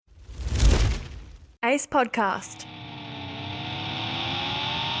Ace Podcast.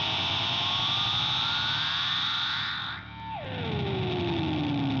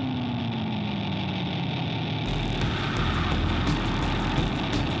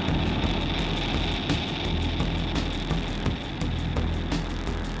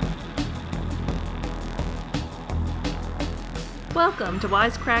 Welcome to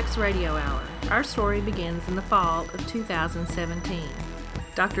Wisecracks Radio Hour. Our story begins in the fall of 2017.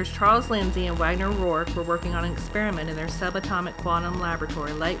 Doctors Charles Lindsay and Wagner Rourke were working on an experiment in their subatomic quantum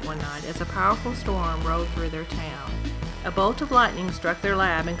laboratory late one night as a powerful storm rolled through their town. A bolt of lightning struck their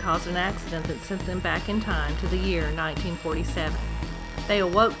lab and caused an accident that sent them back in time to the year 1947. They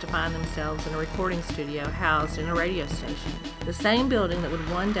awoke to find themselves in a recording studio housed in a radio station, the same building that would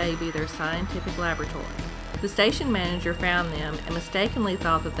one day be their scientific laboratory. The station manager found them and mistakenly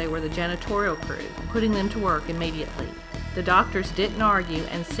thought that they were the janitorial crew, putting them to work immediately. The doctors didn't argue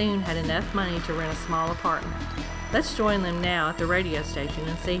and soon had enough money to rent a small apartment. Let's join them now at the radio station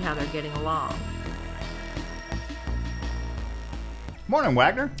and see how they're getting along. Morning,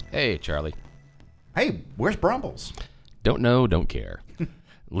 Wagner. Hey, Charlie. Hey, where's Brumbles? Don't know, don't care.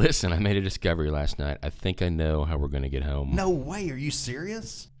 Listen, I made a discovery last night. I think I know how we're going to get home. No way, are you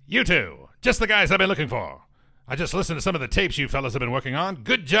serious? You two, just the guys I've been looking for. I just listened to some of the tapes you fellas have been working on.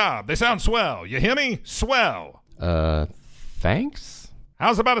 Good job. They sound swell. You hear me? Swell. Thanks?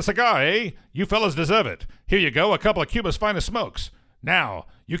 How's about a cigar, eh? You fellas deserve it. Here you go, a couple of Cuba's finest smokes. Now,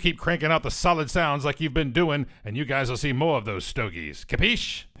 you keep cranking out the solid sounds like you've been doing, and you guys will see more of those stogies.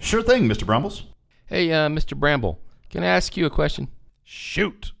 Capiche? Sure thing, Mr. Brumbles. Hey, Mr. Bramble, can I ask you a question?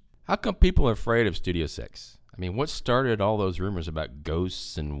 Shoot. How come people are afraid of Studio 6? I mean, what started all those rumors about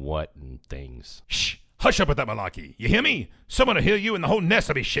ghosts and what and things? Shh. Hush up with that malarkey. You hear me? Someone will hear you and the whole nest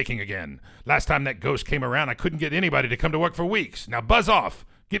will be shaking again. Last time that ghost came around, I couldn't get anybody to come to work for weeks. Now buzz off.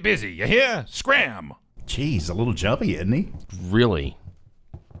 Get busy. You hear? Scram. Geez, a little jumpy, isn't he? Really?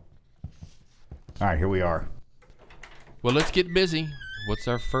 All right, here we are. Well, let's get busy. What's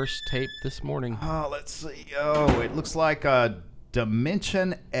our first tape this morning? Let's see. It looks like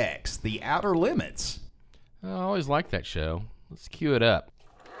Dimension X, The Outer Limits. I always liked that show. Let's cue it up.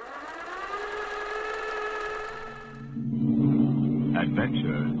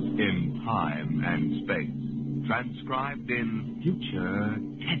 Adventures in time and space. Transcribed in future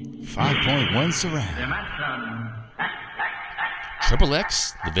tense. 5.1 surround. Dimension. Triple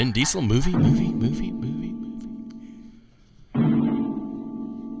X, the Vin Diesel movie.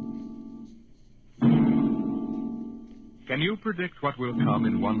 Can you predict what will come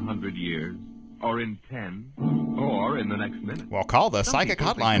in 100 years? Or in 10? Or in the next minute? Well, call the Some psychic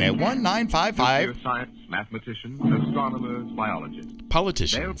people hotline think at they can. 1955. Nuclear science, mathematicians, astronomers, biologists. They'll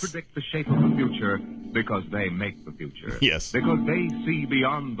Politicians. predict the shape of the future because they make the future. Yes. Because they see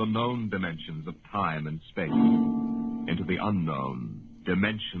beyond the known dimensions of time and space into the unknown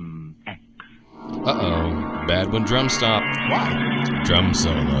Dimension X. Uh-oh. Bad one, drum stop. Why? Drum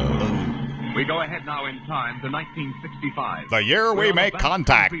solo. We go ahead now in time to 1965. The year we We're on make a vast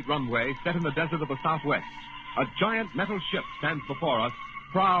contact. concrete runway set in the desert of the Southwest. A giant metal ship stands before us,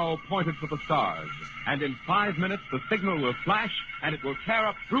 prow pointed for the stars. And in 5 minutes, the signal will flash, and it will tear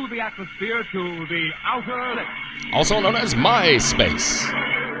up through the atmosphere to the outer limits. Also known as MySpace.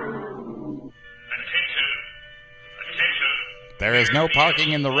 There is no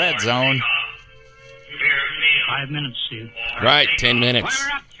parking in the red zone. 5 minutes, Steve. Right, 10 minutes.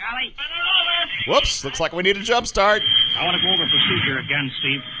 Fire up, Charlie. Whoops, looks like we need a jump start. I want to go over procedure again,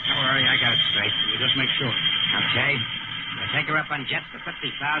 Steve. Don't worry, I got it straight. You just make sure. Okay. I take her up on jets to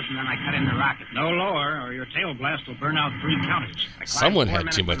 50,000, then I cut in the rocket. No lower, or your tail blast will burn out 3 counties. I climb Someone 4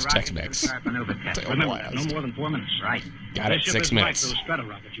 had too minutes much in the rocket Tex-Mex. to start maneuver test. Remember that, no more than 4 minutes. Right. Got This it, ship 6 is like minutes. those strata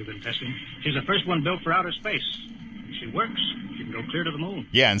rockets you've been testing. She's the first one built for outer space. If she works, she can go clear to the moon.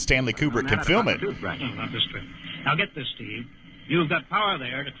 Yeah, and Stanley Kubrick can film it. No, not this trip. Now get this, Steve. You've got power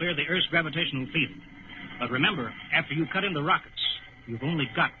there to clear the Earth's gravitational field. But remember, after you cut in the rockets, you've only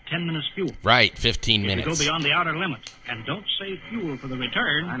got 10 minutes fuel. Right, 15 If you go minutes. beyond the outer limit and don't save fuel for the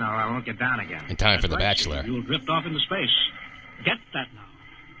return, I know, I won't get down again. In time for The that's right, Bachelor. Steve, you'll drift off into space. Get that now.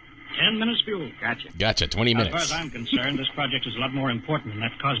 10 minutes fuel. Gotcha. Gotcha, 20 As far minutes. as I'm concerned, this project is a lot more important than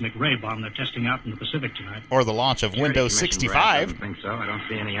that cosmic ray bomb they're testing out in the Pacific tonight. Or the launch of Windows Security Commission Brad 65. doesn't think so. I don't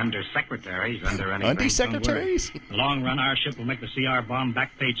see any undersecretaries under anything. Undersecretaries? In the long run, our ship will make the CR bomb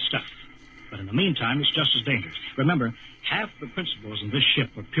back page stuff. But in the meantime, it's just as dangerous. Remember, half the principles in this ship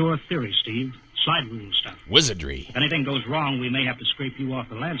are pure theory, Steve. Slide rule stuff. Wizardry. If anything goes wrong, we may have to scrape you off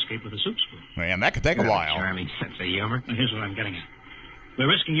the landscape with a soup spoon. Man, that could take a while. Charming sense of humor. And here's what I'm getting at. We're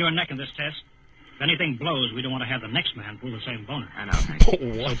risking your neck in this test, If anything blows, we don't want to have the next man pull the same boner. I know, Hank.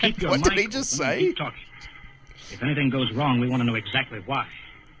 So keep your What did mic he just open and say? Keep talking. If anything goes wrong, we want to know exactly why.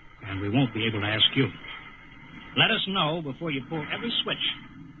 And we won't be able to ask you. Let us know before you pull every switch.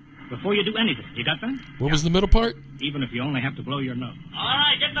 Before you do anything. You got that? What was the middle part? Even if you only have to blow your nose. All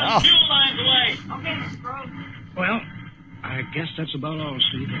right, get those Oh. fuel lines away. Okay, Mr. Crow. Well, I guess that's about all,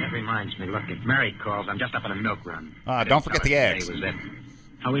 Steve. That reminds me. Look, if Mary calls, I'm just up on a milk run. Don't forget the eggs. Was it.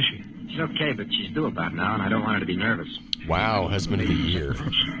 How is she? She's okay, but she's due about now, and I don't want her to be nervous. Wow, husband of the year.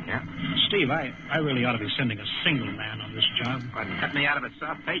 Yeah? Steve, I really ought to be sending a single man on this job. What, cut me out of a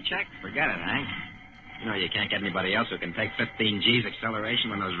soft paycheck? Forget it, Hank. You know you can't get anybody else who can take 15 G's acceleration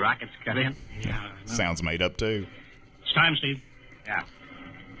when those rockets cut in. Yeah, I know. Sounds made up, too. It's time, Steve. Yeah.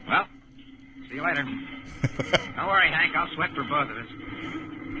 Well, see you later. Don't worry, Hank. I'll sweat for both of us.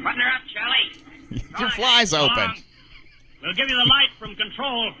 Button her up, Charlie. Your fly's open. We'll give you the light from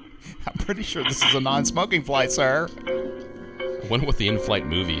control. I'm pretty sure this is a non-smoking flight, sir. I wonder what the in-flight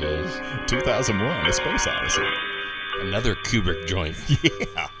movie is. 2001, A Space Odyssey. Another Kubrick joint.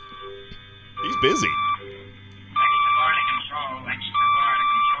 Yeah. He's busy. X2R to control. X2R to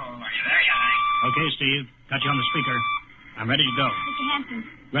control. Are you there yet, Hank? Okay, Steve. Got you on the speaker. I'm ready to go. Mr. Hanson.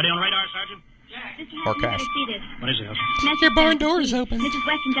 Ready on radar, Sergeant? Mr. Or Hanson, cash. better see this. What is it, Elsa? Message Your barn sent to door is Steve. open. Mrs.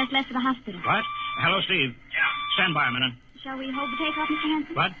 Weston just left for the hospital. What? Hello, Steve. Yeah. Stand by a minute. Shall we hold the takeoff, Mr.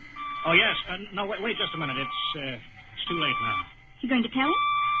 Hanson? What? Oh, yes. No, wait just a minute. It's too late now. You going to tell him?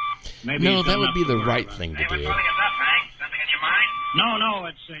 Maybe No, he's that done would be enough to the worry right about. thing to Hey, what's do. holding us up, Hank? Something in your mind? No,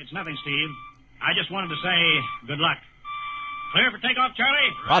 it's nothing, Steve. I just wanted to say good luck. Clear for takeoff,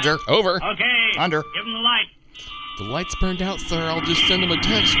 Charlie? Roger. Over. Okay. Under. Give him the light. The light's burned out, sir. I'll just send him a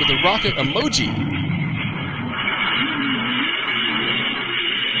text with a rocket emoji.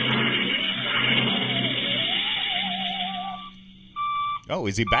 Oh,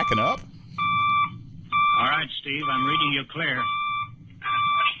 is he backing up? All right, Steve. I'm reading you clear. 40,000.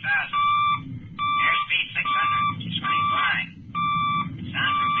 Airspeed 600. She's running fine.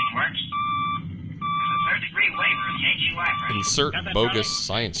 Soundproofing works. There's a third-degree waiver in the HUI pressure. Insert bogus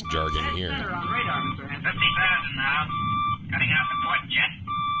science jargon here. On radar, Mr. Hanson. 50,000 now. Cutting out the port jet.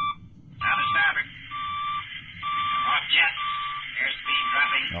 Now to starboard. Off jet. Airspeed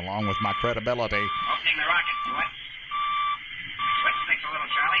dropping. Along with my credibility. Opening the rocket port. Switch sticks a little,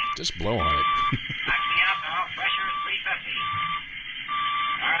 Charlie. Just blow on it. Knock the alcohol. Pressure is 350.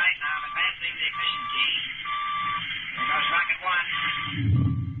 All right, now I'm advancing the ignition key. There goes rocket one.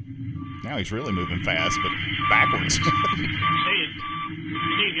 Now he's really moving fast, but backwards. Steve,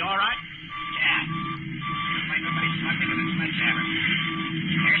 you all right? Yeah. Looks like nobody's smoking with a sledgehammer.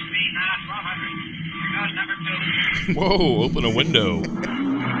 Airspeed now 1,200. Here goes number two. Whoa, open a window.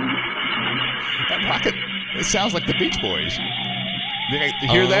 That rocket, it sounds like the Beach Boys. You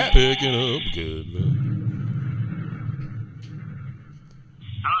hear I'm that? picking up good luck.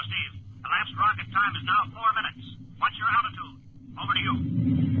 Hello, Steve. Elapsed rocket time is now 4 minutes. What's your altitude? Over to you.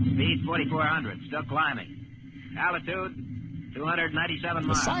 Speed 4,400. Still climbing. Altitude 297 The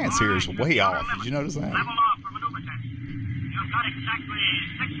miles. science here is way off. Did you notice that? Level off for maneuver test. You've got exactly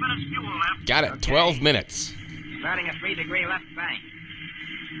 6 minutes fuel left. Got it. 12 minutes. Starting a 3-degree left bank.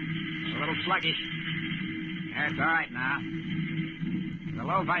 It's a little sluggish. That's all right now. There's a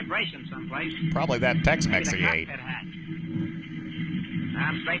low vibration someplace. Probably that Tex-Mex Maybe he the ate. cockpit hatch. Now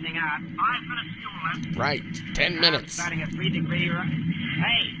I'm straightening out. 5 minutes fuel left. Right. 10 Now I'm minutes. starting a 3-degree right.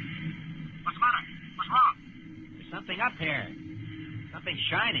 Hey, What's the matter? What's wrong? there's something up here. Something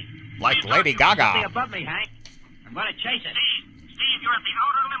shining. Like Lady Something Gaga. above me, Hank. I'm going to chase it. Steve, you're at the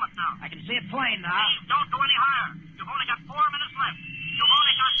outer limit now. I can see it plain now. Steve, don't go any higher. You've only got 4 minutes left. You've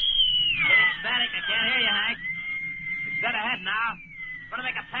only got... It's static. I can't hear you, Hank. It's dead ahead now. I'm going to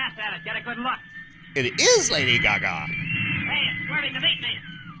make a pass at it. Get a good look. It is Lady Gaga. Hey, it's swerving to meet me.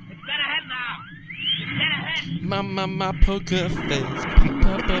 It's dead ahead now. It's dead ahead. My poker face.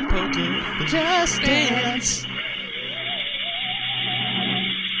 Papa poker face. Just dance.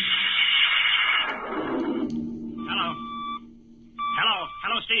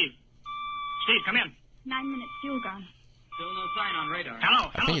 Hello, Steve. Steve, come in. 9 minutes fuel gone. Still no sign on radar. Hello,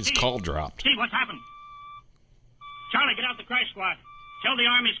 I think it's Steve. call dropped. Steve, what's happened? Charlie, get out the crash squad. Tell the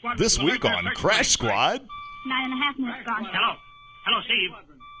Army squad... This to week alert their on search Crash party. Squad. 9.5 minutes gone. Hello, Steve.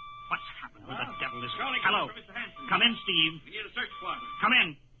 What's happened? Who the devil is... Hello. Come in, Steve. We need a search squadron. Come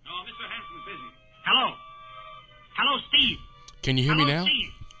in. No, Mr. Hanson's busy. Hello, Steve. Can you hear me now? Steve.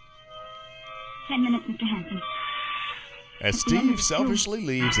 10 minutes, Mr. Hanson. As Steve selfishly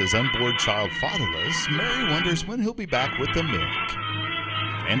leaves his unborn child fatherless, Mary wonders when he'll be back with the milk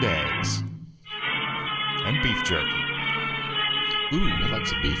and eggs and beef jerky. Ooh, I like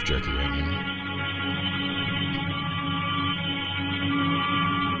some beef jerky right now.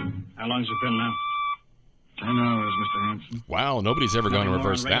 long's it been now? 10 hours, Mr. Hanson. Wow, nobody's ever gone in Nothing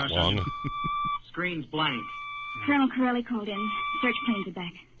more reverse on radar, that long. Screen's blank. Colonel Corelli called in. Search planes are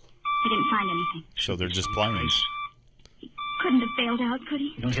back. He didn't find anything. So they're just planes. Couldn't have bailed out, could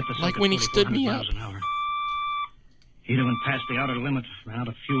he? You don't hit the Like circuit when he stood 4,400 me miles up. an hour. He'd went past the outer limit, ran out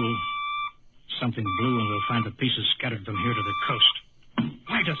of fuel. Something blew, and we'll find the pieces scattered from here to the coast.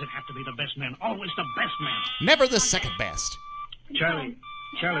 Why does it have to be the best man? Always the best man. Never the second best. Charlie,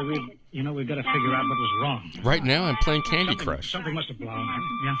 we've got to figure out what was wrong. Right now, I'm playing Candy Crush. Something must have blown.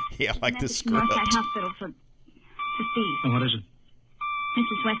 Yeah. Yeah, like the Message from Northside script. Hospital for Steve. Oh, what is it?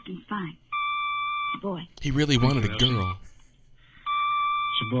 Mrs. Weston's fine. It's a boy. He really wanted a Elsie. girl.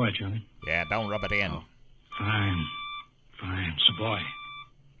 It's a boy, Charlie. Yeah, don't rub it in. Fine. It's a boy.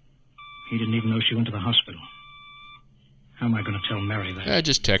 He didn't even know she went to the hospital. How am I going to tell Mary that?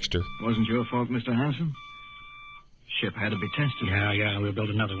 Just text her. Wasn't your fault, Mr. Hanson. Ship had to be tested. Yeah, we'll build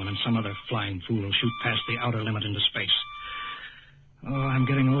another one, and some other flying fool will shoot past the outer limit into space. Oh, I'm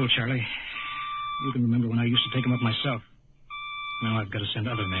getting old, Charlie. You can remember when I used to take them up myself. Now I've got to send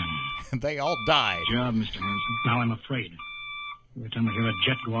other men. They all died. Good job, Mr. Hanson. Now I'm afraid. Every time I hear a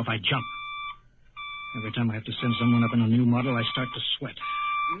jet go off, I jump. Every time I have to send someone up in a new model, I start to sweat.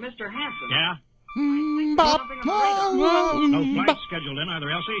 Mr. Hanson. Yeah? Bop, No flights scheduled in, either,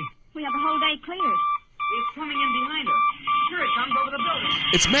 Elsie? We have the whole day cleared. It's coming in behind us. Here it comes over the building.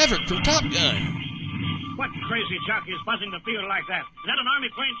 It's Maverick from Top Gun. What crazy jockey is buzzing the field like that? Is that an Army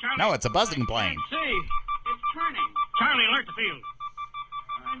plane, Charlie? No, it's a buzzing plane. See, it's turning. Charlie, alert the field.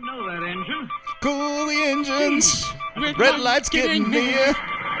 I know that engine. Cool the engines. Red lights getting near.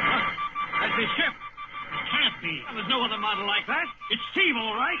 That's his ship. It can't be. There's no other model like that. It's Steve,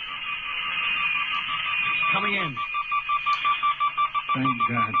 all right. It's coming in. Thank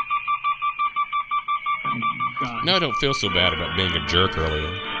God. Thank God. No, I don't feel so bad about being a jerk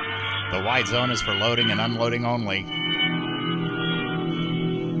earlier. The white zone is for loading and unloading only.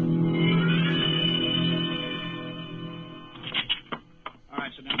 All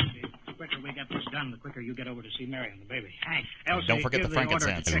right, sit down, Steve. The quicker we get this done, the quicker you get over to see Mary and the baby. Hey, Elsie, Don't forget give the order to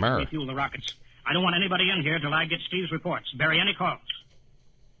frankincense. check And myrrh. refuel the rockets. I don't want anybody in here till I get Steve's reports. Bury any calls.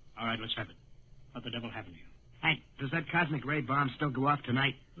 All right, let's have it. What the devil happened to you? Hank, does that cosmic ray bomb still go off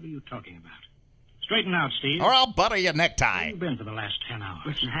tonight? What are you talking about? Straighten out, Steve. Or I'll butter your Where necktie. you been for the last 10 hours?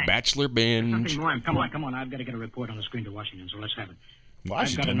 Listen, Hank. Bachelor binge. Nothing more important. Come on. I've got to get a report on the screen to Washington, so let's have it. I've got to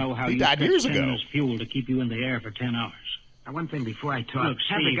Washington. know how He you died fixed years ago. this fuel to keep you in the air for 10 hours. Now, one thing before I talk. Look,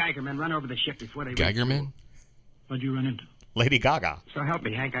 Have the Steve. Geiger men run over the ship before they... Geigerman? What'd you run into? Lady Gaga. So help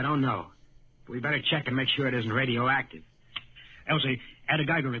me, Hank, I don't know. We better check and make sure it isn't radioactive. Elsie, add a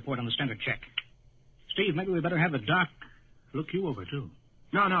Geiger report on the standard check. Steve, maybe we better have the doc look you over, too.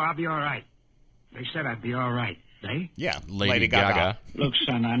 No, I'll be all right. They said I'd be all right. They? Yeah, Lady Gaga. Look,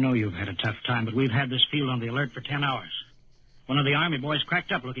 son, I know you've had a tough time, but we've had this field on the alert for 10 hours. One of the Army boys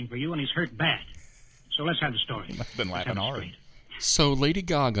cracked up looking for you, and he's hurt bad. So let's have the story. I've been Let's laughing have it hard. straight. So Lady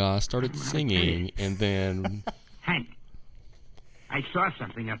Gaga started singing, and then... Hank, I saw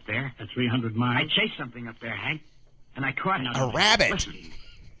something up there. At 300 I miles. chased something up there, Hank, and I caught it. A rabbit. Listen,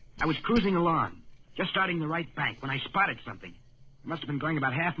 I was cruising along, just starting the right bank, when I spotted something. It must have been going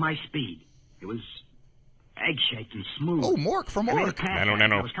about half my speed. It was egg-shaped and smooth. Oh, Mork from I made a Mork. pass Nano, at it.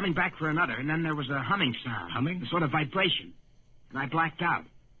 nano. I was coming back for another, and then there was a humming sound. Humming? A sort of vibration. And I blacked out.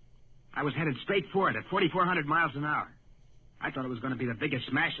 I was headed straight for it at 4,400 miles an hour. I thought it was going to be the biggest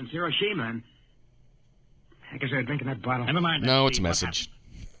smash since Hiroshima, and I guess they were drinking that bottle. Never mind that, No, it's a Steve. What message.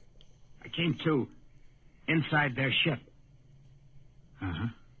 I came to inside their ship.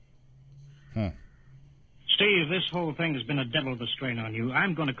 happened? Hmm. Steve, this whole thing has been a devil of a strain on you.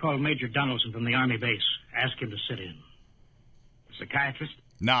 I'm going to call Major Donaldson from the Army base. Ask him to sit in. The psychiatrist?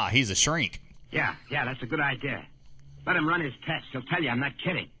 Nah, he's a shrink. Yeah, that's a good idea. Let him run his tests. He'll tell you I'm not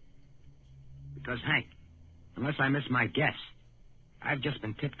kidding. Because, Hank, unless I miss my guess, I've just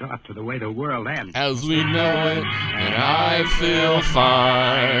been tipped off to the way the world ends. As we know it, and I feel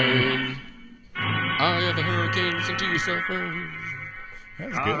fine. I have a hurricane, listen to yourself.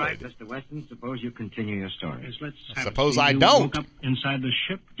 That's All good. right, Mr. Weston, suppose you continue your story. Yes, let's have Suppose it. Steve, I you don't. woke up inside the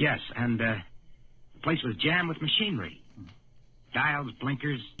ship? Yes, and the place was jammed with machinery. Dials,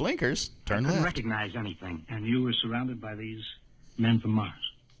 blinkers. Blinkers. Turn Couldn't left. recognize anything. And you were surrounded by these men from Mars.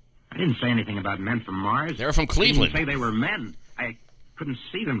 I didn't say anything about men from Mars. They're from I Cleveland. didn't say they were men. I couldn't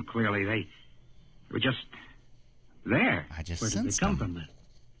see them clearly. They were just there. I just Where did they sensed come them. from then?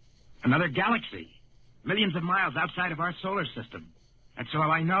 Another galaxy. Millions of miles outside of our solar system. That's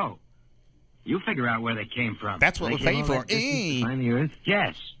all I know. You figure out where they came from. That's what we're paying for. Find the Earth?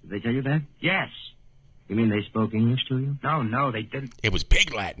 Yes. Did they tell you that? Yes. You mean they spoke English to you? No, they didn't. It was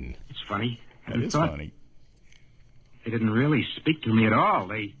Pig Latin. It's funny. That is funny. They didn't really speak to me at all.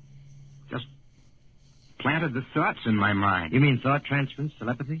 They just planted the thoughts in my mind. You mean thought transference,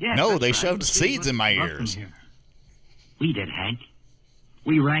 telepathy? Yes, No, that's they right. shoved seeds in my Brought them ears. here. We did, Hank.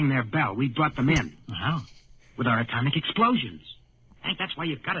 We rang their bell. We brought them in. How? With our atomic explosions. Hank, that's why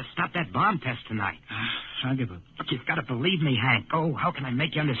you've got to stop that bomb test tonight. I'll give up. Look, you've got to believe me, Hank. Oh, how can I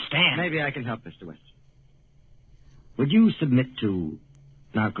make you understand? Maybe I can help, Mr. West. Would you submit to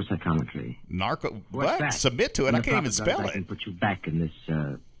narcopsychometry? Narco. What's What? that? Submit to it. And I the can't even proper spell drugs, I can it. put you back in this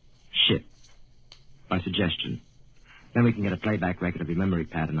ship by suggestion. Then we can get a playback record of your memory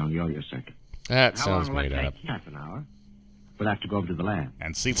pattern on the audio circuit. That How sounds long will it made take? up. Half an hour. We'll have to go over to the lab.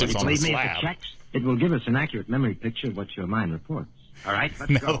 And see So what's you on the believe me if slab. it checks? It will give us an accurate memory picture of what your mind reports. All right, let's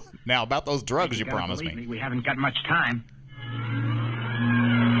No. go. Now, about those drugs you gotta promised believe me. We haven't got much time.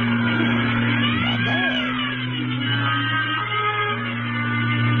 Not bad.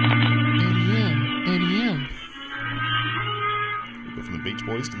 NEM. We go from the Beach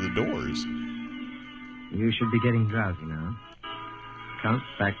Boys to the Doors. You should be getting drowsy now. Count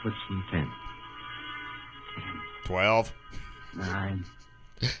backwards from 10. 12. 9,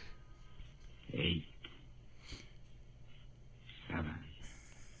 8, 7.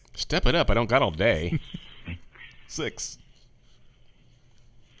 Step it up. I don't got all day. 6.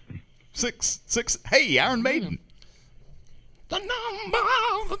 6. Hey, Iron Maiden. The number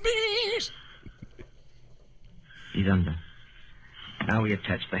of the beast. He's under. Now we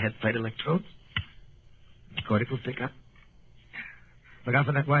attach the head plate electrodes. Cortical pickup. Look out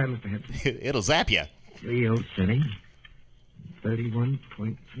for that wire, Mr. Henson. It'll zap you. 3-0 setting.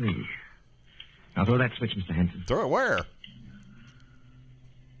 31.3. Now throw that switch, Mr. Henson. Throw it where?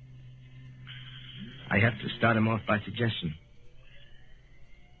 I have to start him off by suggestion.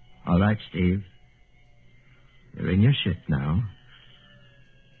 All right, Steve. You're in your ship now.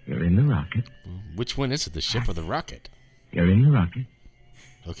 You're in the rocket. Which one is it, the ship or the rocket? You're in the rocket.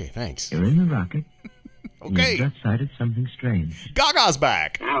 Okay, thanks. You're in the rocket. Okay. You've just sighted something strange. Gaga's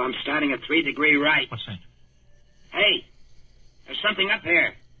back. Now I'm starting at 3-degree right. What's that? Hey, there's something up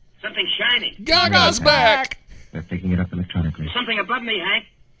here. Something shining. Gaga's back. We're picking it up electronically. There's something above me, Hank.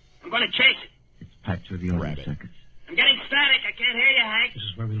 I'm going to chase it. It's piped through the audio Rabbit. circuits. I'm getting static. I can't hear you, Hank. This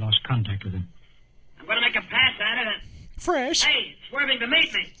is where we lost contact with him. I'm going to make a pass at it and... Fresh. Hey, it's swerving to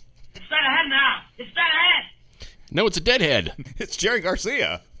meet me. It's straight ahead now. It's straight ahead. No, it's a deadhead. It's Jerry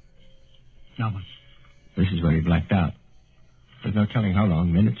Garcia. Now what? This is where he blacked out. There's no telling how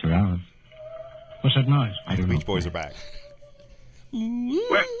long, minutes or hours. What's that noise? I The don't know. Beach Boys are back.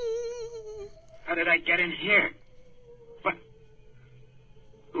 Where? How did I get in here? What?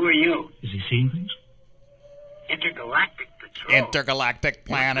 Who are you? Is he seeing things? Intergalactic Patrol. Intergalactic,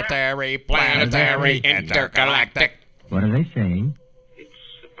 planetary, intergalactic. What are they saying? It's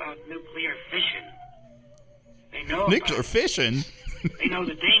about nuclear fission. They know Nuclear about fission. it. They know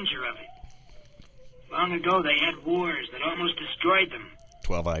the danger of it. Long ago, they had wars that almost destroyed them.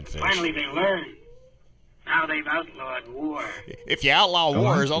 12-eyed fish. Finally, they learned. Now they've outlawed war. If you outlaw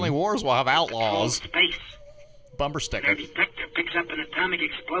wars, only wars will have Patrol outlaws. space. Bumper Their sticker. detector picks up an atomic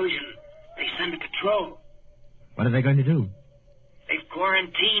explosion. They send a patrol. What are they going to do? They've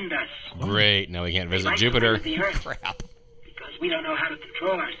quarantined us. Great. Now we can't They visit like to Jupiter. limit the Earth Crap. because we don't know how to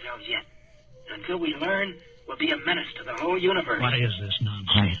control ourselves yet. Until we learn, we'll be a menace to the whole universe. What is this nonsense?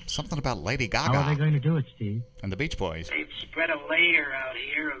 Quiet. Something about Lady How are they Gaga going to do it, Steve? and the Beach Boys They've spread a layer out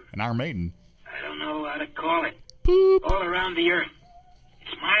here of, and Iron Maiden. I don't know how to call it, Boop. all around the Earth.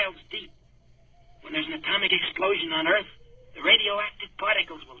 It's miles deep. When there's an atomic explosion on Earth, the radioactive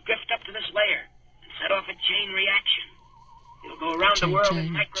particles will drift up to this layer and set off a chain reaction. It'll go around the world in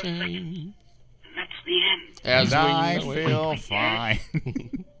microseconds. And that's the end. As And we I know it. feel fine.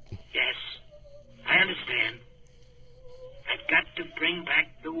 Yes, I understand. I've got to bring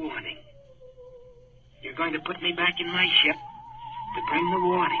back the warning. You're going to put me back in my ship to bring the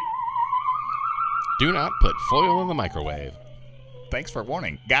warning. Do not put foil in the microwave. Thanks for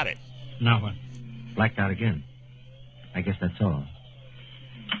warning. Got it. Now what? Blacked out again. I guess that's all.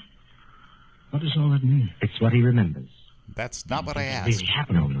 What does all that mean? It's what he remembers. That's not what I Really asked.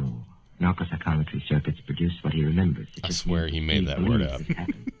 happened. No. Narcopsychometry circuits produce what he remembers. It I just swear means he made that word believes up. it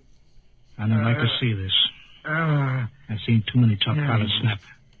happened. I don't like to see this. I've seen too many top pilots snap.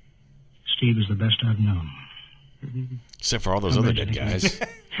 Steve is the best I've known. Except for all those other dead guys.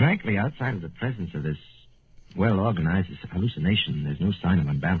 Frankly, outside of the presence of this well-organized hallucination, there's no sign of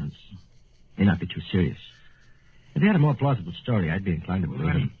unbalance. May not be too serious. If he had a more plausible story, I'd be inclined to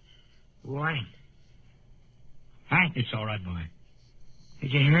believe him. Warning. Hank, it's all right, boy.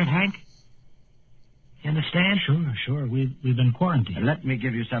 Did you hear it, Hank? You understand? Sure. We've been quarantined. Let me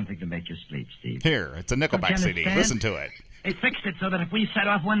give you something to make you sleep, Steve. Here, it's a Nickelback CD. Listen to it. They fixed it so that if we set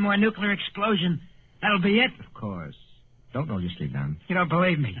off one more nuclear explosion, that'll be it. Of course. Don't roll your sleeve down. You don't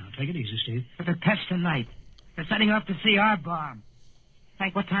believe me. Now, take it easy, Steve. But they're tests tonight. They're setting off the CR bomb.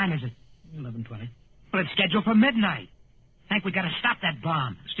 Hank, what time is it? 11:20. Well, it's scheduled for midnight. Hank, we gotta stop that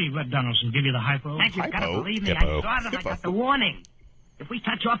bomb. Steve, let Donaldson give you the hypo. Hank, you've gotta Hypo? believe me. Hippo. I saw them. I got the warning. If we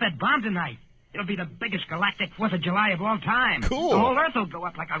touch off that bomb tonight, it'll be the biggest galactic 4th of July of all time. Cool. The whole Earth will go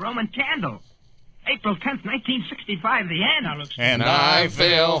up like a Roman candle. April 10th, 1965, the end. Now, look, And I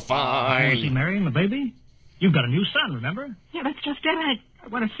feel see fine. Mary and the baby? You've got a new son, remember? Yeah, that's just it, Hank. I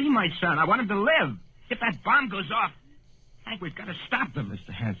want to see my son. I want him to live. If that bomb goes off, Hank, we've got to stop them.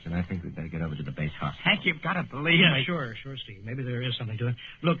 Mr. Hanson, I think we'd better get over to the base hospital. Hank, you've got to believe Yeah, me. sure, Steve. Maybe there is something to it.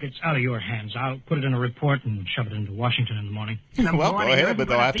 Look, it's out of your hands. I'll put it in a report and shove it into Washington in the morning. In the Well, go morning, ahead, there but isn't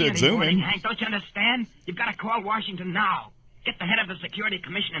they'll gonna have to be any exhume morning, him. Hank, don't you understand? You've got to call Washington now. Get the head of the Security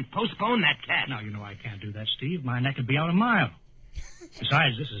Commission and postpone that test. Now, you know I can't do that, Steve. My neck would be out a mile.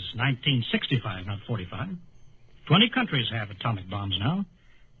 Besides, this is 1965, not 45. 20 countries have atomic bombs now.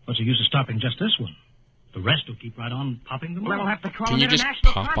 What's the use of stopping just this one? The rest will keep right on popping them Well, we'll off. have to call Can an you just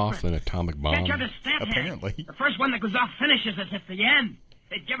international pop conference. off an atomic Can't bomb? you understand, Hank? Apparently. The first one that goes off finishes us at the end.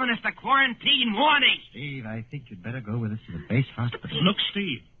 They've given us the quarantine warning. Steve, I think you'd better go with us to the base hospital. Look,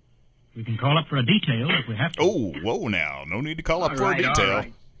 Steve, we can call up for a detail if we have to. Oh, whoa now. No need to call up All for right, a all detail.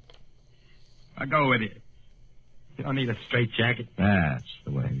 right. I'll go with you. You don't need a straitjacket. That's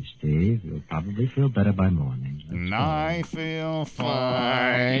the way, Steve. You'll probably feel better by morning. Let's And go. I feel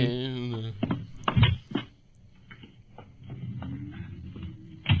fine.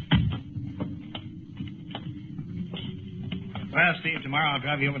 Well, Steve, tomorrow I'll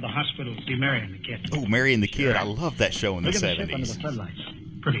drive you over to the hospital to see Mary and the kid. Oh, Mary and the Kid. I love that show in the Look at the ship under 70s. the floodlights.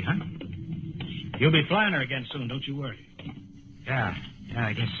 Pretty, huh? You'll be flying her again soon, don't you worry. Yeah,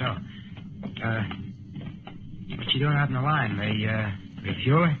 I guess so. What you doing out in the line? They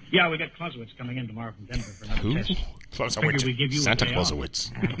refuel? Yeah, we got Clausewitz coming in tomorrow from Denver for another Who? test. Clausewitz. Figure we give you Santa a day Clausewitz.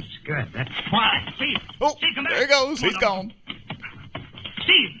 That's good. That's Why? Steve! Oh, Steve, come back! there he goes. Come He's on, gone.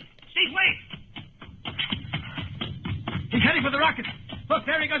 Steve! Steve, wait! He's heading for the rocket. Look,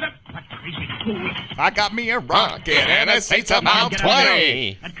 there he goes up. That crazy fool. I got me a rocket and it takes about Get out of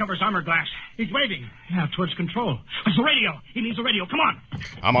 20. That covers armor glass. He's waving. Yeah, towards control. It's the radio. He needs the radio. Come on.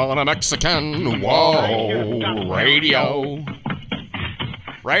 I'm on a Mexican wall. Radio.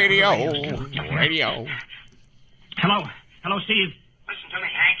 Radio. Hello. Hello, Steve. Listen to me,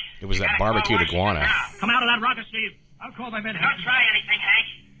 Hank. It was You that gotta call barbecued iguana. Washington now. Come out of that rocket, Steve. I'll call by Don't Manhattan. try anything, Hank.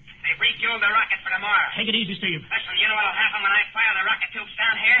 They've refueled the rocket for tomorrow. Take it easy, Steve. Listen, you know what'll happen when I fire the rocket tubes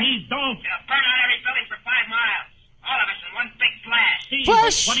down here? Steve, don't. It'll burn out every building for 5 miles. All of us in one big blast. Steve,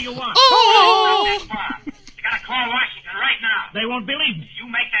 Flash! what do you want? Stop Oh! that bomb. You gotta call Washington right now. They won't believe me. You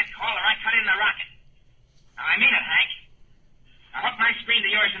make that call or I cut in the rocket. Now, I mean it, Hank. Now, hook my screen to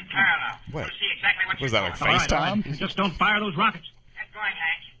yours in parallel. What? We'll see exactly what Was you're that like doing. FaceTime? Just don't fire those rockets. Get going,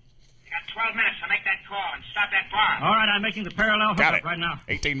 Hank. You got 12 minutes to make that call and stop that bomb. All right, I'm making the parallel Got hookup it. right now.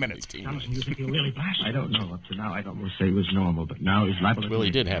 18 minutes. Jonathan, you think he'll really blast? I don't know. Up to now, I'd almost say he was normal, but now he's liable to... Well, he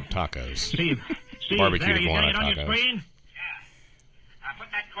did have tacos. Steve, Barbecued there, you iguana got it on your tacos. screen? Now, put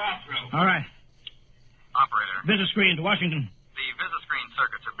that call through. All right. Operator, Visit screen to Washington. the VisiScreen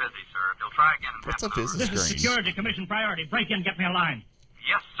circuits are busy, sir. They'll try again in What's a half an hour. This is Screen. Security Commission priority. Break in, get me a line.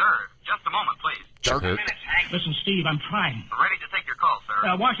 Yes, sir. Just a moment, please. Jerk. Minutes, Hank. Listen, Steve, I'm trying. Ready to take your call, sir.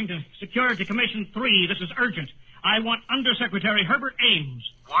 Washington, Security Commission 3. This is urgent. I want Undersecretary Herbert Ames.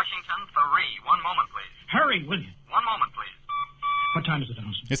 Washington 3. One moment, please. Hurry, will you? One moment, please. What time is it,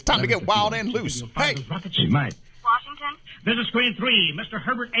 Donaldson? It's time to get wild and loose. You'll fire Hey. those rockets? He might. Washington, Visit screen 3. Mr.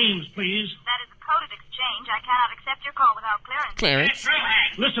 Herbert Ames, please. that is a coded exchange. I cannot accept your call without clearance. Clarence. Through,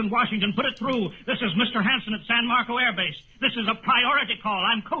 Hank. Listen, Washington, put it through. This is Mr. Hanson at San Marco Air Base. This is a priority call.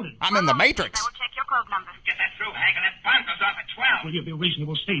 I'm coded. I'm in the Matrix. I will check your code number. Get that through, Hank, and that bomb goes off at 12. Will you be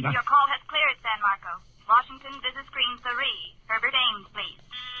reasonable, Steve? Your call has cleared, San Marco. Washington, visit screen 3. Herbert Ames, please.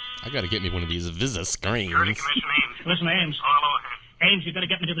 I got to get me one of these Visa screens. Security Commission Ames. Listen, Ames. Hello, Hank. Ames, you got to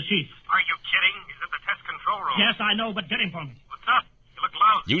get me to the chief. Are you kidding? He's at the test control room. Yes, I know, but get him for me. What's up? You look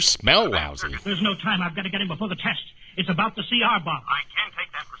lousy. You smell lousy. There's no time. I've got to get him before the test. It's about the CR bomb. I can't take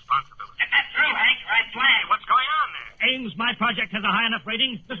that responsibility. Get that through, Hank, or I flag. What's going on there? Ames, my project has a high enough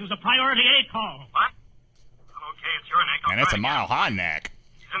rating. This is a priority A call. What? Okay, it's your neck. I'll And it's a try mile again. high neck.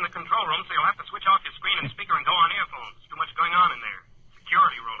 He's in the control room, so you'll have to switch off your screen and speaker and go on earphones. Too much going on in there.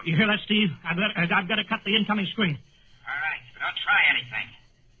 Security ruling. You hear that, Steve? I've got to cut the incoming screen. All right, but don't try anything.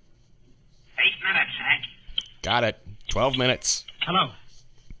 8 minutes, Hank. Got it. 12 minutes. Hello.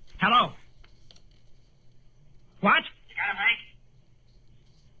 Hello. What? You got him, Hank?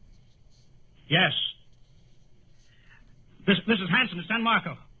 Yes. This is Hanson at San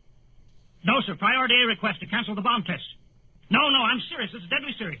Marco. No, sir. Priority A request to cancel the bomb test. No, I'm serious. This is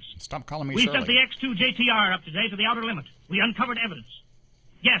deadly serious. Stop calling me We Shirley. sent the X2 JTR up today to the outer limit. We uncovered evidence.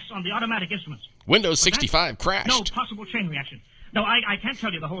 Yes, on the automatic instruments. Windows 65 crashed. No possible chain reaction. No, I can't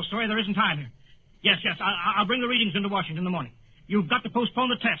tell you the whole story. There isn't time here. Yes, I'll bring the readings into Washington in the morning. You've got to postpone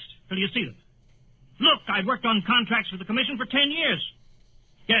the test till you see them. Look, I've worked on contracts for the Commission for 10 years.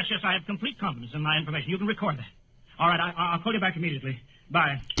 Yes, I have complete confidence in my information. You can record that. All right, I'll call you back immediately.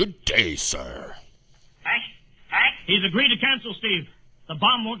 Bye. Good day, sir. Hank? He's agreed to cancel, Steve. The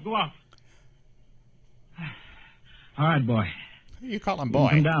bomb won't go off. All right, boy. You call him You boy.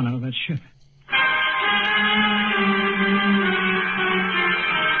 can come down out of that ship.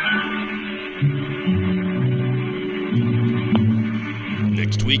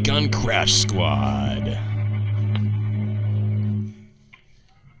 Next week on Crash Squad.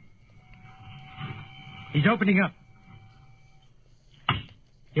 He's opening up.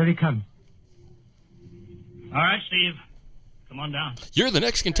 Here he comes. All right, Steve. Come on down. You're the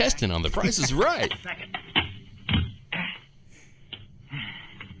next contestant on The Price is Right. Second.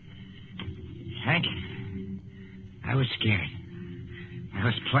 Hank, I was scared. I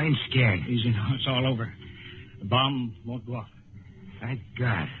was plain scared. Easy now. It's all over. The bomb won't go off. Thank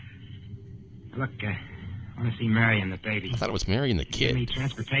God. Look, I want to see Mary and the baby. I thought it was Mary and the Give me kid.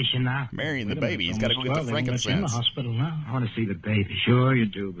 transportation now. Mary and the baby. He's got to go get the They're gonna let you in the frankincense. hospital now. I want to see the baby. Sure you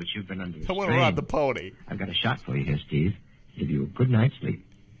do, but you've been under the I want to strain. ride the pony. I've got a shot for you here, Steve. Give you a good night's sleep.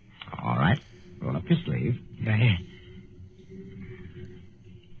 All right. Roll up your sleeve. Here.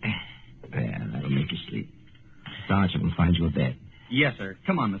 There, that'll make you sleep. Sergeant will find you a bed. Yes, sir.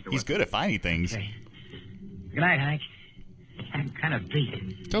 Come on, Mr. He's good at finding things. Okay. Good night, Hank. I'm kind of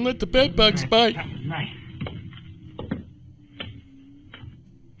beat. Don't let the bed bugs bite. Good night.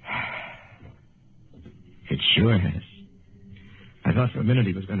 It sure has. I thought for a minute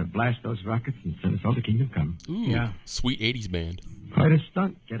he was going to blast those rockets and send us all to Kingdom Come. Ooh, Yeah. Sweet 80s band. Quite a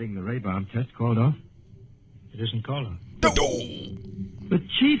stunt getting the ray bomb test called off. It isn't called off. The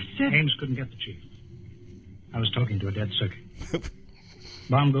chief said... Ames couldn't get the chief. I was talking to a dead circuit.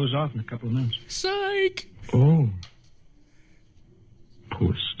 Bomb goes off in a couple of minutes. Psych! Oh.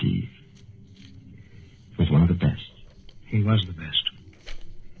 Poor Steve. Was one of the best. He was the best.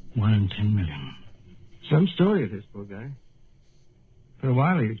 1 in 10 million. Some story of this, poor guy. For a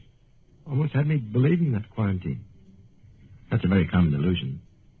while, he almost had me believing that quarantine. That's a very common illusion.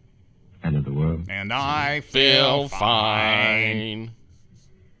 End of the world. And I Feel fine.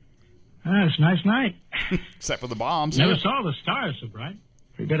 Ah, it's a nice night. Except for the bombs. Never saw the stars so bright.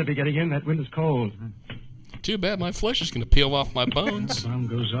 We better be getting in. That wind is cold. Too bad my flesh is going to peel off my bones. Bomb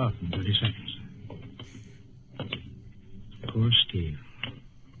goes off in 30 seconds. Poor Steve.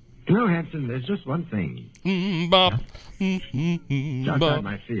 You know, Hanson, there's just one thing. Bop. It's outside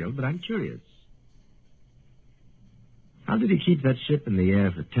my field, but I'm curious. How did he keep that ship in the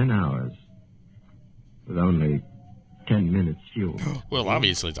air for 10 hours with only 10 minutes fuel? Well,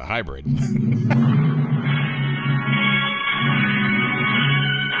 obviously it's a hybrid.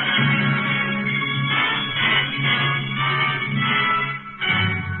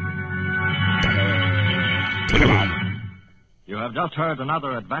 You have just heard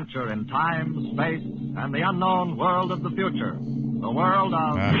another adventure in time, space, and the unknown world of the future. The world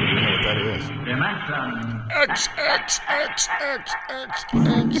of... I don't know what that is. Dimension. X, X, X, X, X,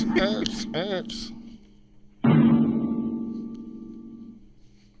 X, X, X.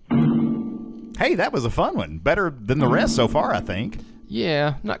 Hey, that was a fun one. Better than the rest so far, I think.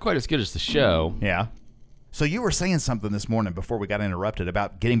 Yeah, not quite as good as the show. Yeah. So you were saying something this morning before we got interrupted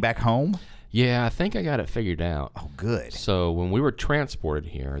about getting back home? Yeah, I think I got it figured out. Oh, good. So when we were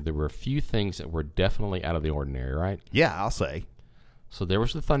transported here, there were a few things that were definitely out of the ordinary, right? Yeah, I'll say. So there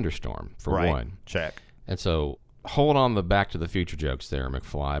was the thunderstorm, for Right. one. Check. And so hold on the Back to the Future jokes there,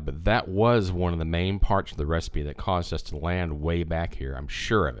 McFly, but that was one of the main parts of the recipe that caused us to land way back here. I'm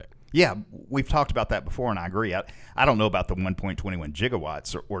sure of it. Yeah, we've talked about that before, and I agree. I don't know about the 1.21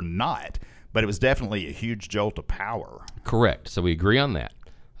 gigawatts or not, but it was definitely a huge jolt of power. Correct. So we agree on that.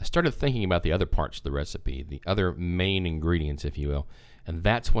 I started thinking about the other parts of the recipe, the other main ingredients, if you will, and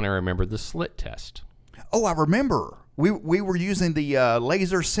that's when I remembered the slit test. Oh, I remember. We were using the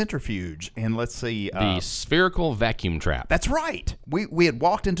laser centrifuge, and let's see. The spherical vacuum trap. That's right. We had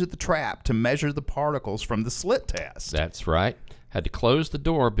walked into the trap to measure the particles from the slit test. That's right. Had to close the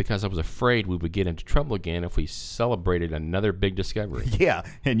door because I was afraid we would get into trouble again if we celebrated another big discovery. Yeah,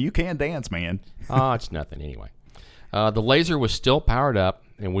 and you can dance, man. It's nothing anyway. The laser was still powered up,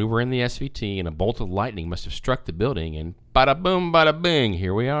 and we were in the SVT, and a bolt of lightning must have struck the building, and bada boom, bada bing,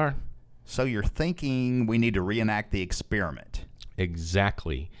 here we are. So you're thinking we need to reenact the experiment?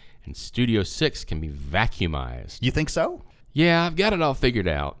 Exactly. And Studio 6 can be vacuumized. You think so? Yeah, I've got it all figured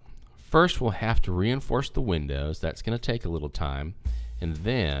out. First, we'll have to reinforce the windows. That's going to take a little time. And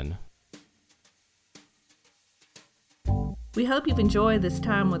then... We hope you've enjoyed this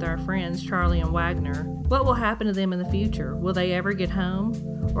time with our friends Charlie and Wagner. What will happen to them in the future? Will they ever get home?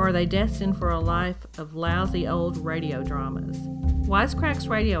 Or are they destined for a life of lousy old radio dramas? Wisecracks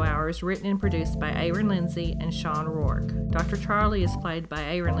Radio Hour is written and produced by Aaron Lindsay and Sean Rourke. Dr. Charlie is played by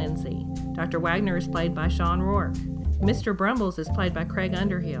Aaron Lindsay. Dr. Wagner is played by Sean Rourke. Mr. Brumbles is played by Craig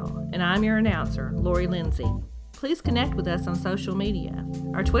Underhill. And I'm your announcer, Lori Lindsay. Please connect with us on social media.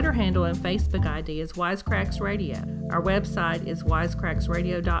 Our Twitter handle and Facebook ID is Wisecracks Radio. Our website is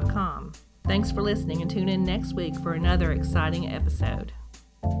wisecracksradio.com. Thanks for listening, and tune in next week for another exciting episode.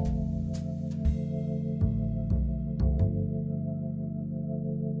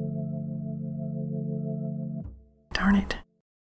 Darn it.